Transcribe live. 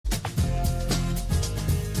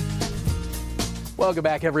Welcome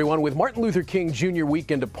back, everyone. With Martin Luther King Jr.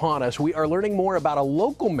 weekend upon us, we are learning more about a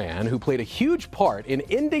local man who played a huge part in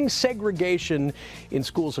ending segregation in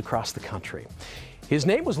schools across the country. His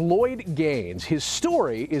name was Lloyd Gaines. His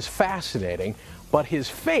story is fascinating, but his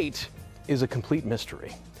fate is a complete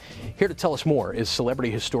mystery. Here to tell us more is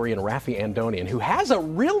celebrity historian Raffi Andonian, who has a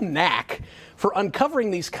real knack for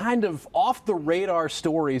uncovering these kind of off-the-radar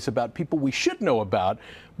stories about people we should know about,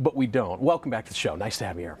 but we don't. Welcome back to the show. Nice to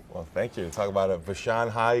have you here. Well, thank you. Talk about a Vashon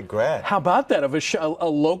High grad. How about that? A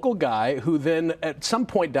local guy who then, at some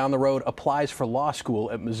point down the road, applies for law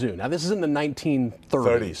school at Mizzou. Now, this is in the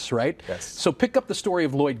 1930s, right? Yes. So pick up the story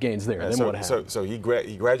of Lloyd Gaines there. Then what happened? So he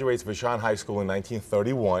graduates Vashon High School in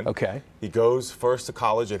 1931. Okay. He goes first to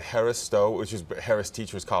college at Harris Stowe, which is Harris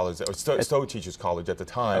Teachers College, or Stowe Teachers College at the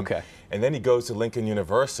time. Okay. And then he goes to Lincoln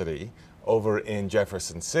University over in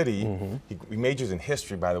Jefferson City. He majors in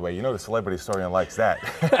history, by the way. You know the celebrity historian likes that.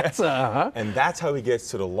 And that's how he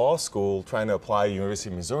gets to the law school, trying to apply to University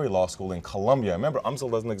of Missouri Law School in Columbia. Remember,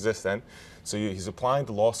 UMSL doesn't exist then. So he's applying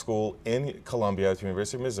to law school in Columbia, to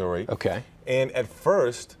University of Missouri. Okay. And at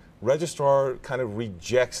first, registrar kind of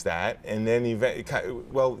rejects that, and then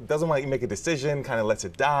doesn't want to make a decision, kind of lets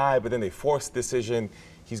it die, but then they force the decision.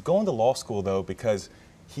 He's going to law school, though, because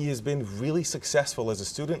he has been really successful as a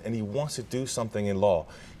student, and he wants to do something in law.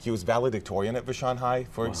 He was valedictorian at Vashon High,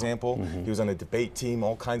 for example. He was on a debate team,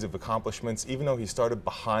 all kinds of accomplishments. Even though he started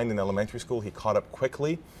behind in elementary school, he caught up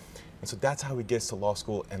quickly. And so that's how he gets to law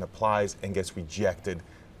school and applies and gets rejected.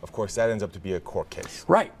 Of course, that ends up to be a court case.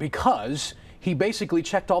 Right, because he basically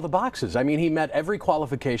checked all the boxes. I mean, he met every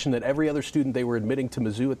qualification that every other student they were admitting to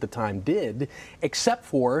Mizzou at the time did, except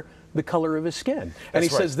for the color of his skin. And he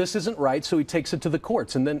says this isn't right, so he takes it to the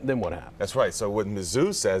courts. And then what happens? That's right. So what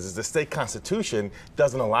Mizzou says is the state constitution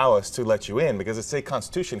doesn't allow us to let you in because the state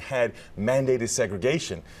constitution had mandated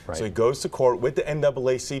segregation. Right. So he goes to court with the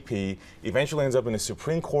NAACP, eventually ends up in the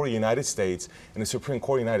Supreme Court of the United States, and the Supreme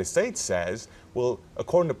Court of the United States says, well,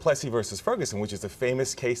 according to Plessy versus Ferguson, which is the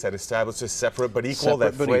famous case that establishes separate but equal,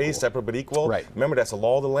 separate but equal. Right. Remember, that's the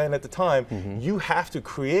law of the land at the time. You have to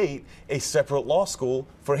create a separate law school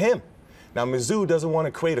for him. Now, Mizzou doesn't want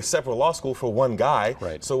to create a separate law school for one guy.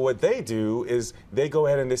 Right. So what they do is they go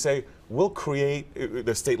ahead and they say, we'll create,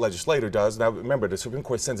 the state legislator does. Now, remember, the Supreme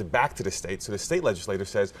Court sends it back to the state. So the state legislator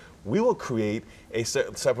says, we will create a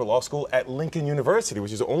separate law school at Lincoln University,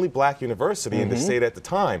 which is the only black university in the state at the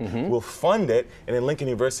time. We'll fund it, and then Lincoln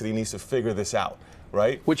University needs to figure this out.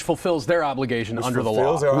 Right? Which fulfills their obligation under the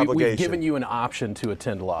law. We've given you an option to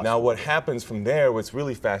attend law school. Now, what happens from there, what's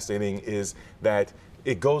really fascinating, is that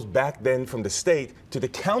it goes back then from the state to the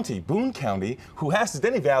county, Boone County, who has to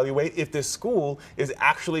then evaluate if this school is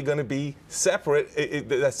actually going to be separate,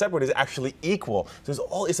 that separate is actually equal.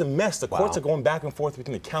 So it's a mess. The courts are going back and forth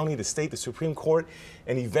between the county, the state, the Supreme Court,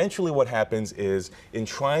 and eventually what happens is in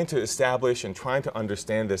trying to establish and trying to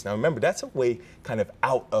understand this. Now remember, that's a way kind of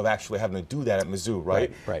out of actually having to do that at Mizzou,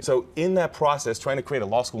 right? Right. So in that process, trying to create a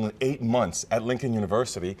law school in 8 months at Lincoln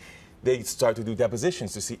University, they start to do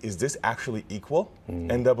depositions to see, is this actually equal?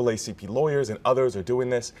 NAACP lawyers and others are doing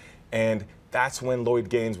this. And that's when Lloyd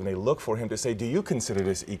Gaines, when they look for him to say, do you consider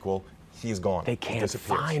this equal? He's gone. They can't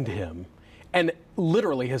find him. And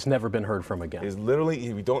literally has never been heard from again.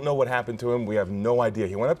 We don't know what happened to him. We have no idea.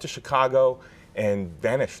 He went up to Chicago and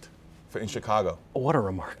vanished in Chicago. What a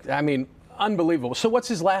remark. I mean, unbelievable. So what's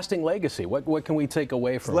his lasting legacy? What can we take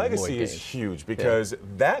away from Lloyd Gaines? His legacy is huge because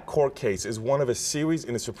that court case is one of a series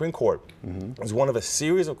in the Supreme Court. It's one of a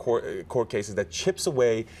series of court cases that chips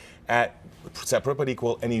away at separate but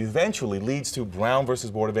equal and eventually leads to Brown versus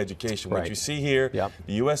Board of Education. What you see here,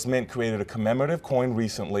 the U.S. Mint created a commemorative coin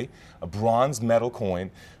recently, a bronze metal coin,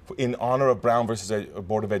 in honor of Brown versus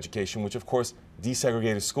Board of Education, which of course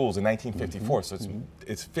desegregated schools in 1954. So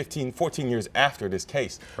it's 14 years after this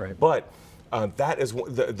case. But that is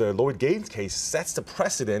the Lloyd Gaines case sets the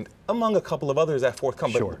precedent among a couple of others that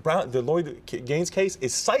forthcome. But the Lloyd Gaines case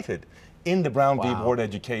is cited in the Brown v. Board of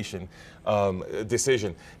Education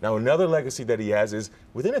decision. Now, another legacy that he has is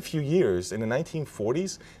within a few years, in the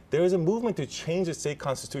 1940s, there is a movement to change the state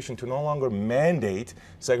constitution to no longer mandate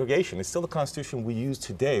segregation. It's still the constitution we use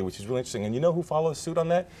today, which is really interesting. And you know who followed suit on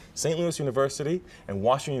that? St. Louis University and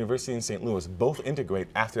Washington University in St. Louis both integrate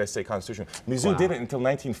after that state constitution. Mizzou didn't until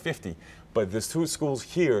 1950, but the two schools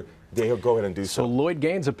here, they'll go ahead and do so. So Lloyd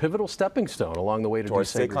Gaines, a pivotal stepping stone along the way to desegregation.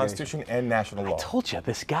 State constitution and national law. I told you,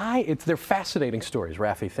 this guy, they're fascinating stories.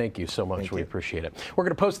 Raffi, thank you so much. We appreciate it. We're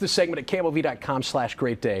going to post this segment at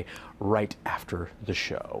KMOV.com/greatday right after the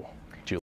show.